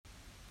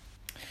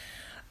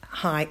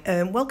Hi,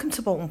 welcome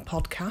to Bolton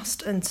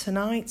Podcast, and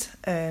tonight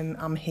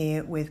I'm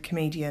here with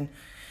comedian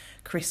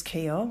Chris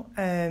Keogh.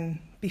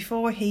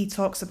 Before he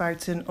talks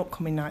about an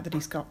upcoming night that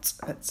he's got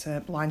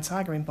at Blind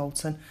Tiger in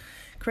Bolton,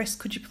 Chris,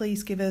 could you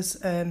please give us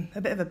a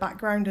bit of a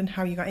background and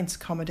how you got into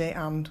comedy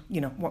and, you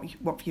know,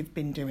 what you've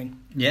been doing?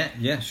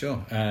 Yeah,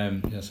 sure.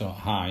 So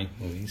hi,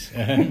 Louise.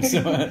 I've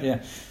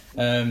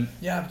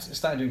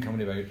started doing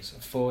comedy about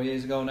 4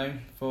 years ago now,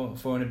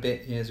 four and a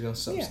bit years ago.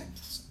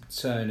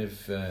 Turn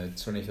of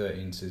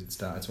 2013 to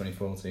start of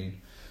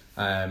 2014,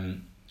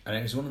 and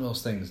it was one of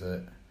those things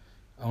that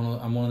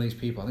I'm one of these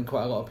people. I think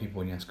quite a lot of people,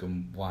 when you ask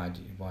them why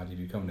do you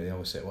do comedy, they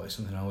always say, well, it's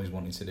something I always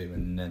wanted to do,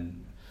 and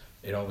then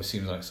it always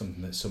seems like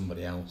something that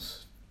somebody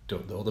else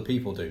that other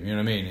people do. You know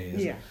what I mean? It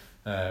is. Yeah.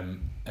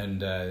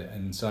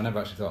 And so I never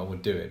actually thought I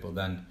would do it, but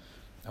then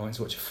I went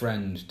to watch a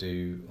friend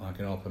do like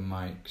an open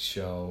mic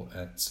show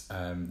at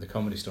the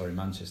Comedy Store in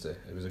Manchester.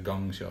 It was a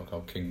gong show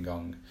called King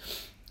Gong.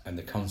 And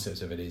the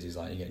concept of it is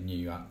like you get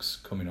new acts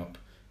coming up,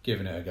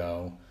 giving it a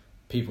go.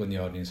 People in the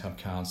audience have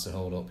cards to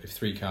hold up. If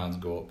 3 cards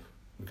go up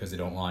because they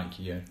don't like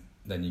you,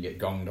 then you get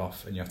gonged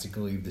off and you have to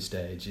leave the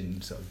stage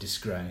in sort of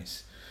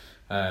disgrace.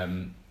 But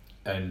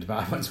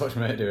I went to watch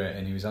my mate do it,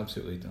 and he was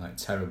absolutely like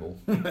terrible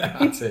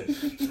at it.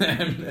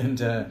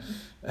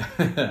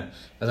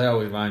 As I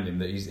always remind him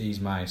that he's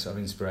my sort of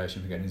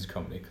inspiration for getting into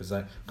comedy, because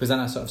then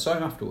I sort of saw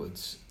him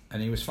afterwards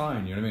and he was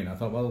fine. You know what I mean? I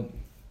thought, well,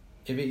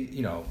 if he,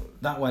 you know,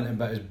 that went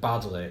about as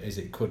badly as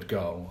it could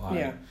go,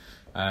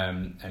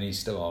 and he's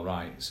still all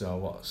right. So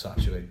what's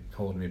actually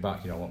holding me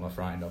back? You know, what am I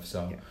frightened of?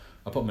 So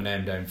I put my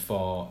name down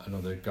for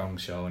another gong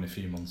show in a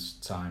few months'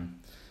 time,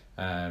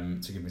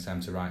 to give me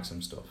time to write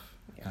some stuff.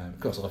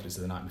 Of course, I left it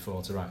to the night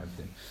before to write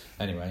everything.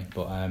 Anyway,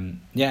 but and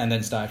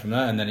then started from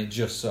there, and then it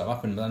just sort of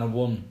happened. But then I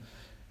won.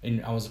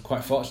 I was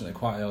quite fortunate that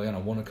quite early on I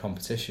won a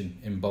competition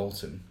in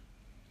Bolton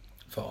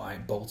for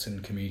like Bolton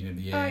Comedian of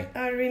the Year.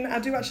 I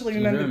do actually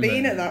remember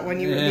being at that when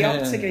you were at the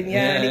Octagon,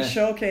 and it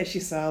showcased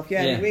yourself.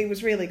 It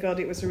was really good.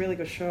 It was a really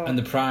good show. And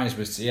the prize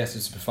was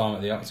to perform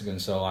at the Octagon.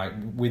 So like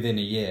within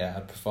a year,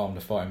 I performed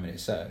a 40-minute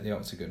set at the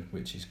Octagon,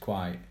 which is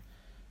quite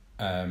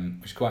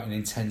an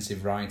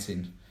intensive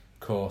writing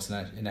course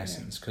in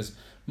essence. Because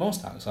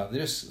most acts, like, they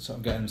just sort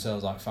of get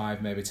themselves like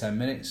 5, maybe 10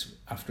 minutes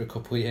after a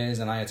couple of years,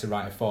 and I had to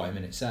write a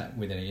 40-minute set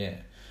within a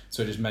year.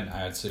 So it just meant I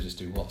had to just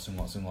do lots and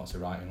lots and lots of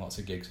writing, lots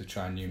of gigs, to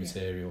try new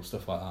material,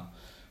 stuff like that.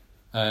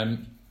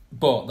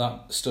 But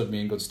that stood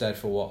me in good stead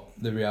for what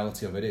the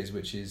reality of it is,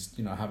 which is,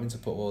 you know, having to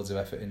put loads of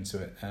effort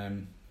into it.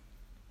 And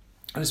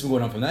it's been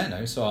going on from there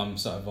now. So I'm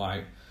sort of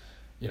like,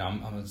 you know,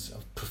 I'm a sort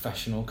of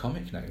professional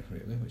comic now,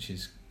 really, which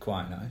is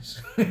quite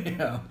nice. You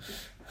know.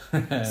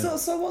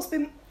 So what's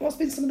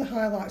been some of the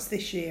highlights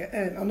this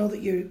year? I know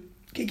that you're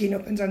gigging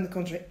up and down the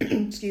country.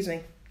 Excuse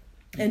me,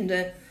 and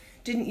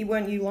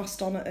weren't you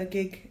last on at a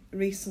gig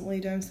recently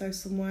down south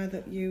somewhere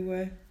that you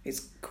were?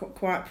 It's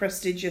quite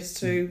prestigious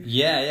to.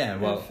 Yeah.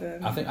 Well,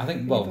 I think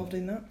involved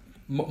in that.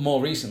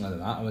 More recently than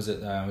that, I was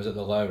at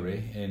the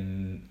Lowry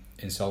in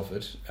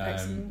Salford,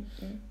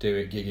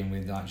 gigging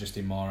with like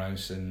Justin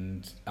Morehouse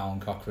and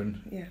Alan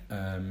Cochrane,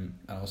 and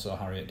also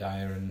Harriet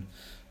Dyer and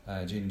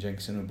Gina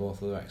Jenkinson, were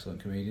both other excellent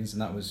comedians,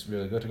 and that was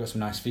really good. I got some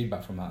nice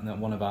feedback from that, and then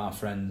one of our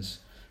friends'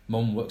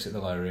 mum works at the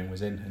Lowry and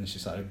was in, and she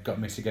sort of got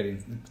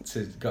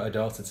her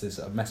daughter to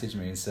sort of message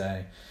me and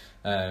say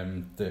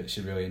that she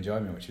really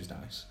enjoyed me, which was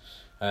nice.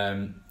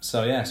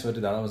 So I did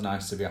that. That was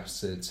nice to be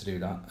asked to do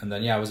that. And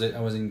then I was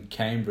in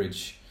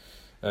Cambridge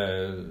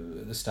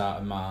at the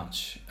start of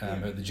March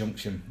at the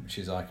Junction, which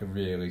is like a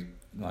really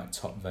like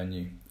top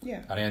venue.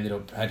 Yeah. And I ended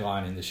up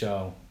headlining the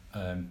show,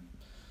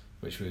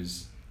 which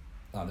was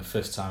like the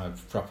first time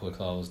I've properly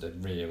closed a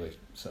really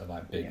sort of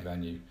like big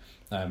venue.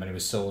 And it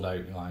was sold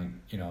out, like,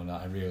 you know,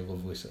 like a real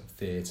lovely sort of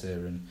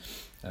theatre,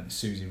 and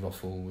Susie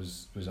Ruffle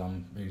was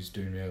on, who's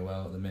doing really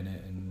well at the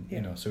minute, and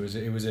you know, so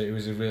it was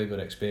a really good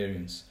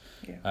experience.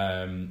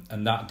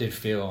 And that did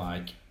feel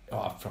like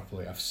I've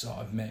sort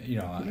of met, you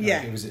know,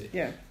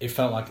 it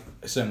felt like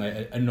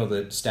certainly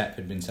another step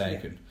had been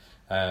taken.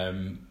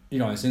 You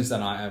know, and since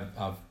then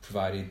I've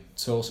provided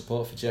tour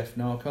support for Jeff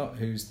Norcott,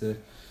 who's the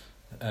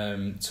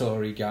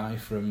Tory guy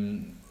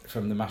from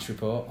the MASH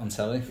report on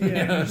telly.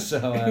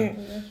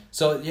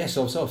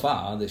 So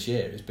far this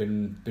year it's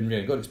been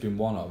really good. It's been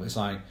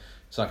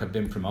it's like I've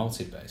been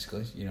promoted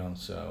basically, you know,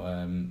 so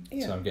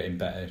I'm getting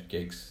better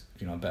gigs,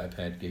 you know, better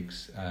paid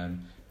gigs.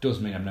 Does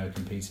mean I'm now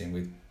competing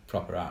with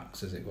proper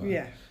acts, as it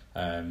were.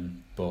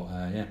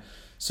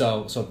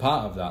 So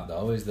part of that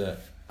though is that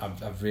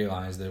I've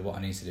realised that what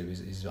I need to do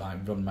is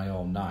like run my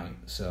own night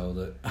so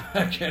that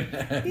I can.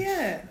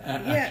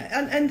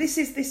 And this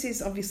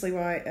is obviously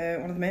why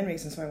one of the main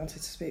reasons why I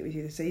wanted to speak with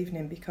you this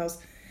evening, because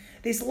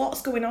there's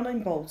lots going on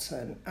in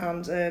Bolton,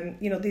 and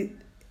you know,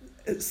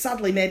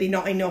 sadly maybe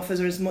not enough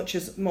as much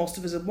as most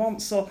of us would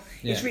want. So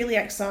it's really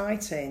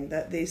exciting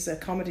that there's a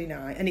comedy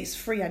night and it's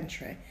free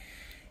entry.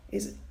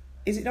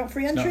 Is it not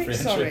free entry?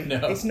 Sorry,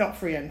 no. It's not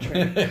free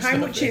entry. How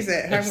much is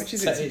it?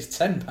 It's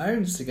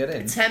 £10 to get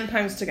in.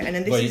 £10 to get in,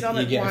 and this is on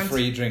you a get a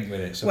free drink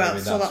with it. So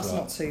that's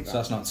not too bad. So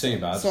that's not too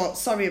bad. So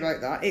sorry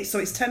about that. It's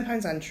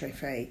 £10 entry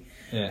fee.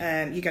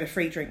 Yeah. You get a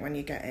free drink when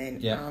you get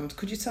in. Yeah. And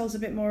could you tell us a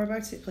bit more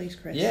about it, please,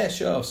 Chris? Yeah,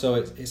 sure. So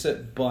it's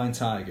at Blind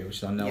Tiger, which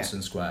is on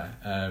Nelson Square,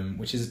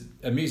 which is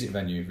a music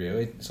venue,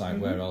 really. It's like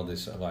where all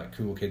these sort of like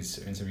cool kids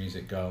into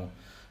music go.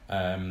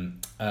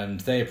 And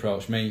they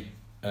approached me.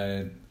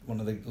 One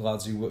of the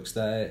lads who works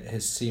there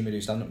has seen me do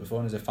stand-up before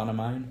and is a fan of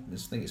mine, I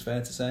think it's fair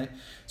to say.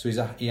 So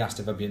he asked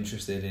if I'd be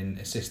interested in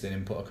assisting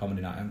him put a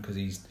comedy night on, because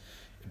he's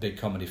a big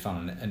comedy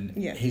fan. And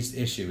his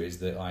issue is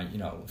that, like, you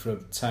know, for a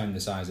town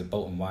the size of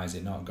Bolton, why has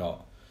it not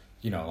got,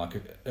 you know, like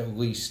at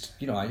least,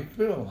 you know, like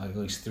at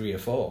least 3 or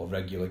 4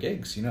 regular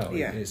gigs, you know?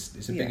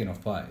 It's a big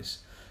enough place.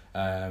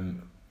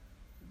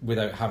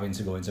 Without having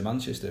to go into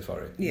Manchester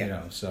for it, you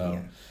know,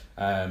 so...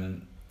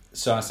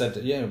 So I said,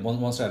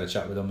 once I had a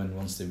chat with them, and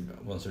once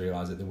they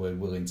realised that they were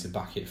willing to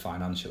back it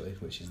financially,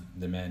 which is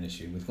the main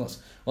issue. With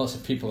lots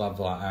of people have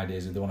like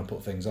ideas that they want to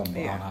put things on,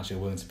 but aren't actually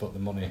willing to put the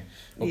money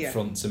up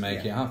front to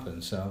make it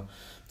happen. So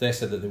they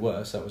said that they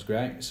were, so that was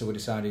great. So we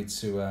decided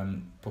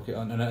to book it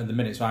on, and at the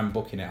minute, so I'm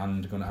booking it,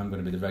 and I'm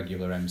going to be the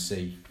regular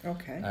MC.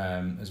 Okay.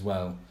 As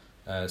well.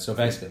 So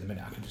basically, at the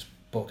minute, I can just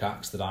book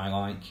acts that I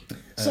like.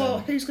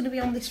 So who's going to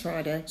be on this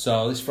Friday?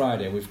 So this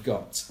Friday we've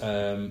got.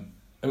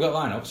 We've got a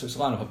lineup, so it's a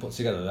lineup I put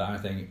together that I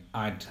think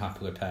I'd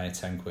happily pay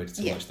 £10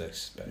 to watch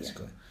this,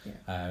 basically.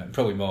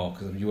 Probably more,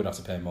 because you would have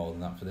to pay more than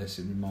that for this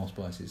in most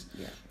places.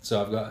 Yeah.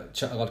 So I've got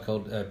a lad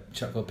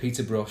called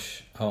Peter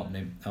Brush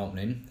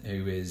opening,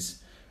 who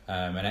is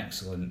an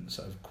excellent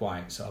sort of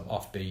quite sort of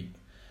offbeat,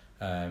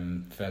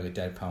 fairly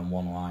deadpan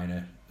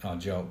one-liner or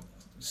joke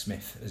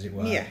smith, as it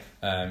were. Yeah.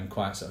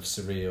 Quite sort of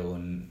surreal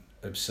and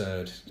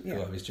absurd. A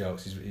lot of his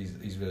jokes.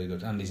 He's really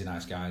good, and he's a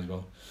nice guy as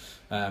well.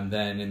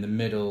 Then in the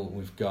middle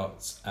we've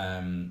got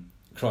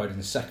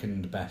Croydon's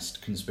second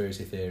best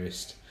conspiracy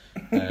theorist,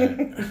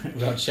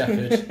 Rod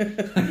Shepherd.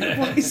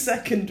 What is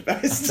second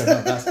best? I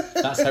don't know,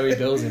 that's how he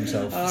bills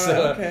himself. All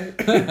right, okay.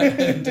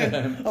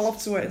 And, I'll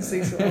have to wait and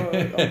see on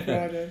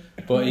Friday.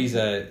 But he's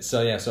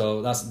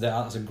so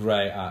that's a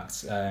great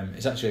act.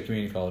 It's actually a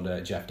comedian called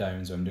Jeff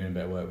Downs, who I'm doing a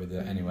bit of work with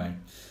anyway.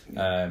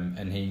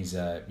 And he's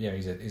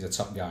a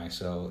top guy,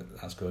 so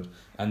that's good.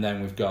 And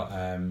then we've got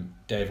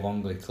Dave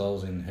Longley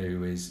closing,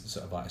 who is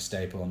sort of like a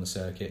staple on the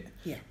circuit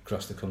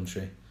across the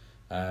country.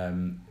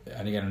 And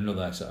again,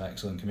 another sort of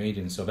excellent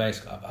comedian. So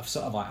basically, I've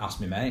sort of like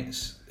asked my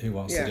mates who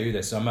wants to do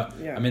this. So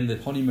I'm in the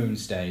honeymoon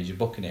stage of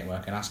booking it, where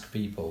I can ask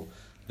people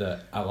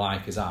that I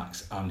like as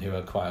acts and who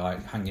are quite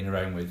like hanging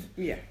around with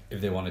if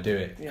they want to do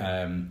it.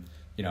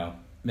 You know,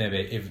 maybe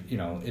if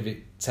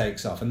it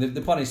takes off. And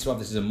the plan is to have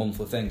this as a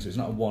monthly thing, so it's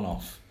not a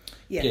one-off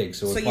gig.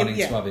 So we're planning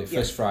to have it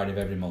first Friday of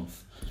every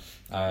month.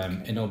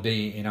 And it'll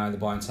be in either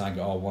Blind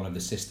Tiger or one of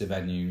the sister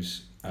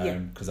venues.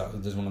 Because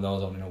there's one of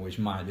those on, which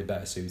might be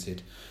better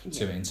suited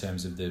to it in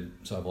terms of the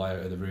sort of layout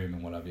of the room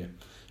and what have you.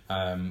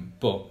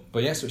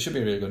 But yes, so it should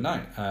be a really good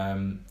night.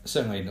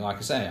 Certainly, like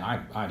I say,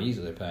 I'd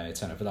easily pay a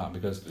tenner for that,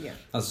 because that's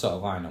the sort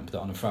of lineup that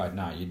on a Friday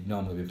night you'd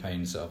normally be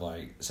paying sort of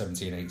like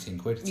 17, 18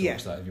 quid to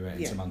watch that if you went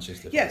into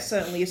Manchester. Yeah,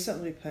 certainly. You'd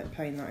certainly be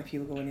paying that if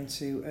you were going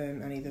into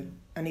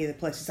any of the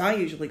places I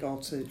usually go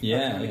to for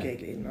a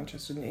gig in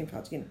Manchester. In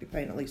fact, you'd be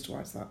paying at least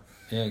twice that.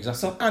 Yeah,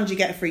 exactly. So, and you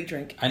get a free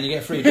drink. So,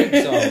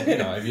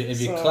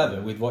 if you're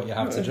clever with what you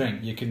have to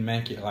drink, you can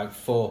make it like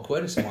 £4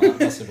 or something like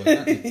that, possibly.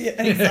 Can't you?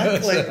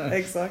 Yeah,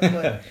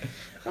 exactly.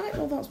 Right,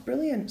 well, that's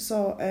brilliant.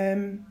 So,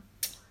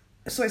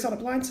 so it's on a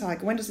Blind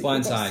Tiger. When does it?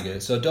 Blind Tiger.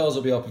 So doors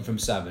will be open from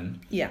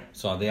 7. Yeah.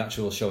 So the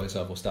actual show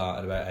itself will start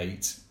at about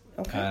 8.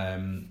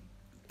 Okay.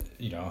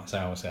 So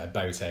I always say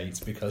about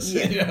 8 because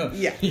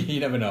you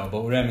never know.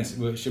 But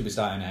we should be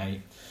starting at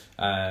 8.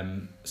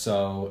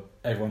 So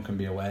everyone can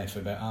be away for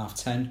about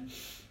 10:30.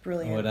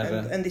 Brilliant. Or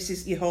whatever. And this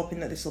is, you're hoping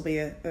that this will be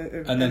a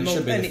and then it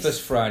should be the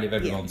first Friday of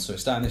every month. So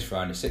it's starting this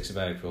Friday, 6th of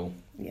April.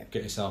 Yeah.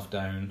 Get yourself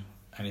down.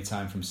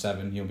 Anytime from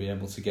 7, you'll be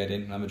able to get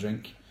in and have a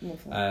drink.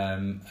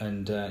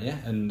 And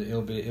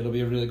it'll be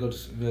a really good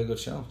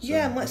show. So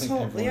and let's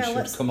hope.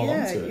 Let's come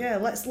along to it. Yeah,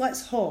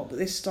 let's hope that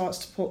this starts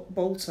to put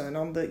Bolton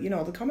on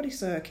the comedy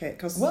circuit,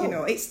 because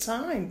it's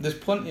time. There's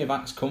plenty of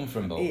acts come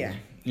from Bolton. Yeah.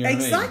 You know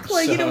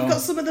exactly. What I mean? We've got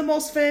some of the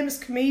most famous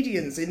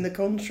comedians in the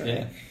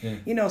country.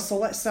 Yeah. So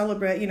let's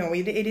celebrate.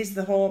 It is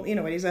the home. It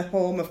is a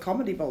home of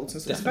comedy,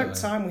 Bolton. So Definitely. It's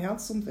about time we had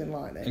something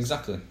like this.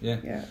 Exactly. Yeah.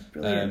 Yeah.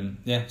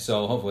 Brilliant.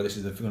 So hopefully this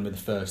is going to be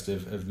the first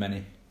of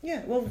many.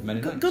 Yeah. Well,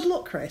 good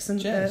luck, Chris,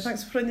 and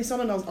thanks for putting this on.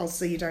 And I'll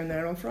see you down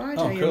there on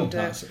Friday. Oh, cool. And,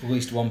 that's at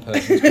least one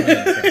person's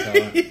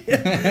coming.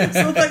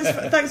 So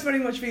thanks very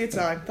much for your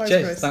time. Thanks,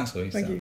 Cheers. Chris. Thanks, Louise. Thank you.